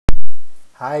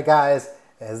Hi guys,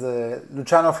 as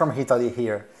Luciano from Italy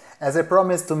here. As I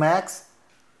promised to Max,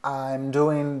 I'm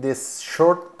doing this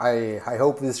short, I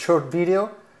hope this short video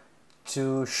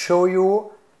to show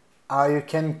you how you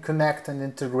can connect and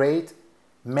integrate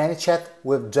ManyChat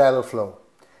with DialogFlow.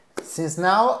 Since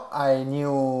now I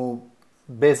knew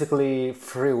basically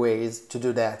 3 ways to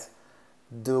do that.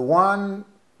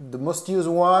 The most used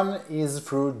one is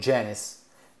through Janis.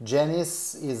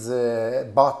 Janis is a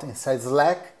bot inside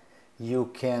Slack.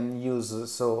 You can use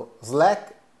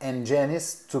Slack and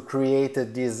Janis to create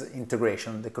this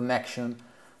integration, the connection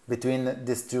between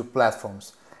these two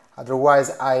platforms. Otherwise,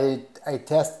 I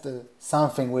tested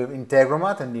something with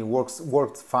Integromat and it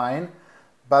worked fine.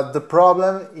 But the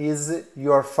problem is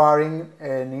you are firing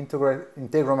an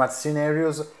Integromat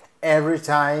scenarios every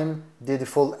time the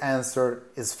default answer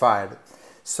is fired.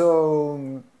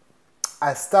 So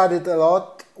I studied a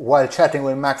lot while chatting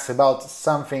with Max about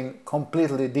something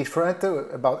completely different,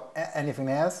 about anything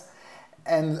else,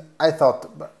 and I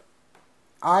thought,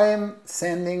 I am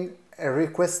sending a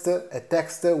request, a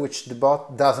text which the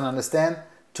bot doesn't understand,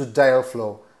 to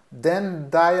DialogFlow.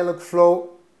 Then DialogFlow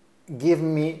give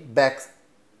me back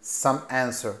some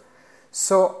answer.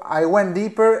 So I went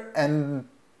deeper and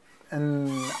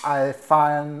I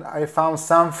found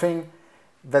something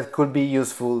that could be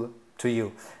useful to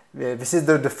you. This is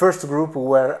the first group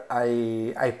where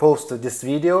I posted this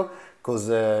video, because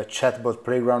Chatbot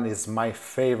Playground is my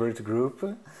favorite group,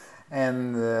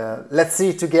 and let's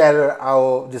see together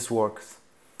how this works.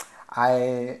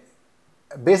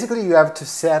 Basically you have to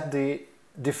set the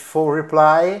default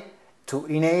reply to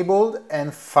enabled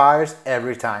and fires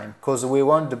every time, because we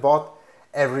want the bot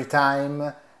every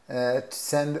time to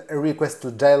send a request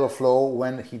to DialogFlow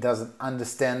when he doesn't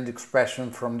understand the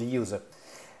expression from the user.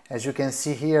 As you can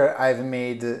see here, I've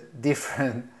made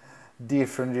different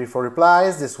default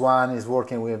replies. This one is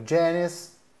working with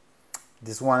Janis,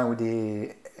 this one with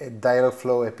the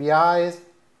DialogFlow APIs,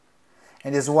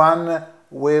 and this one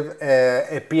with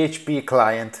a PHP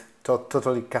client,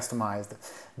 totally customized.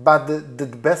 But the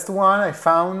best one I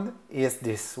found is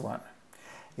this one.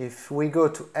 If we go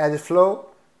to Edit Flow,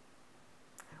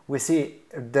 we see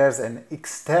there's an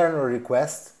external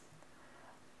request.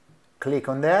 Click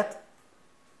on that.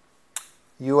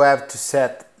 You have to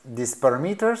set these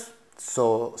parameters,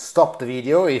 so stop the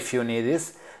video if you need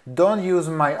this. Don't use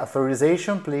my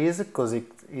authorization, please, because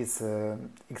it's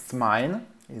mine,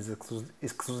 it's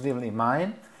exclusively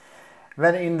mine.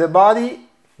 Then in the body,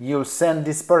 you'll send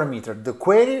this parameter, the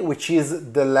query, which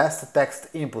is the last text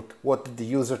input, what the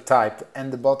user typed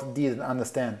and the bot didn't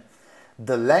understand.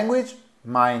 The language,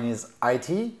 mine is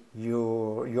IT,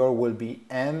 your will be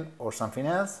N or something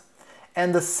else,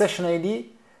 and the session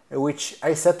ID, which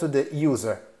I set to the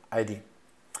user ID.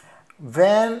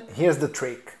 Then here's the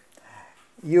trick.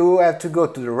 You have to go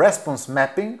to the response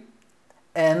mapping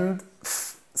and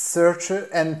search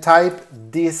and type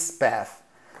this path.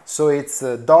 So it's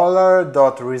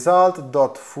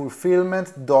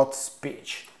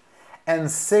 $.result.fulfillment.speech, and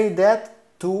say that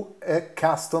to a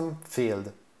custom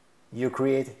field you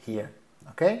create here.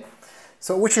 Okay?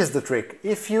 So which is the trick?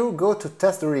 If you go to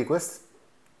test the request,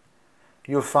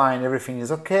 you'll find everything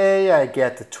is okay, I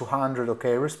get a 200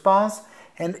 okay response,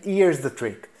 and here's the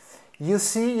trick. You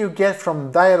see, you get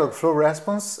from DialogFlow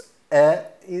response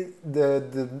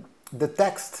the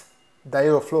text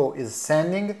DialogFlow is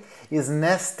sending is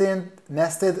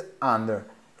nested under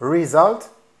result,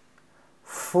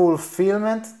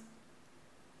 fulfillment,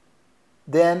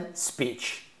 then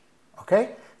speech.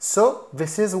 Okay? So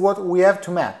this is what we have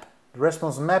to map. The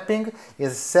response mapping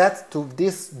is set to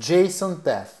this JSON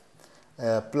path.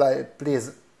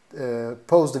 Please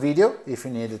pause the video if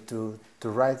you needed to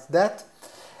write that.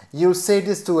 You'll save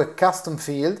this to a custom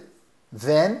field,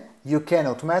 then you can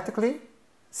automatically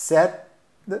set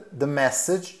the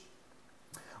message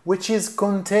which is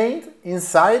contained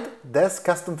inside this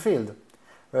custom field.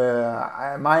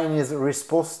 Mine is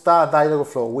risposta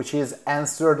DialogFlow, which is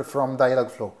answered from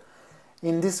DialogFlow.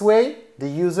 In this way, the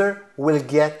user will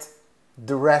get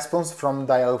the response from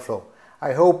DialogFlow.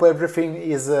 I hope everything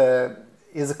is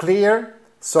clear.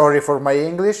 Sorry for my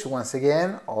English once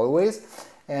again, always,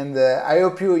 and I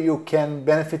hope you can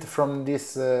benefit from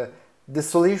this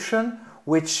solution,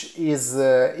 which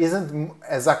isn't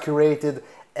as accurate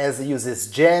as uses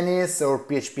Janis or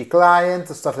PHP client,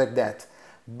 stuff like that.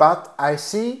 But I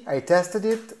tested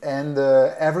it, and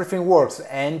everything works.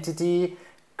 Entity,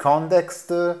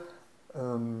 context,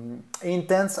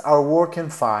 intents are working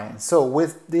fine. So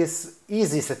with this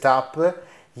easy setup,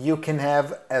 you can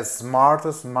have a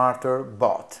smarter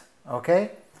bot.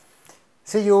 Okay?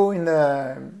 See you in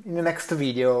the next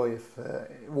video. If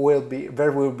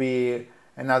there will be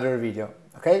another video.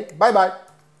 Okay, bye bye.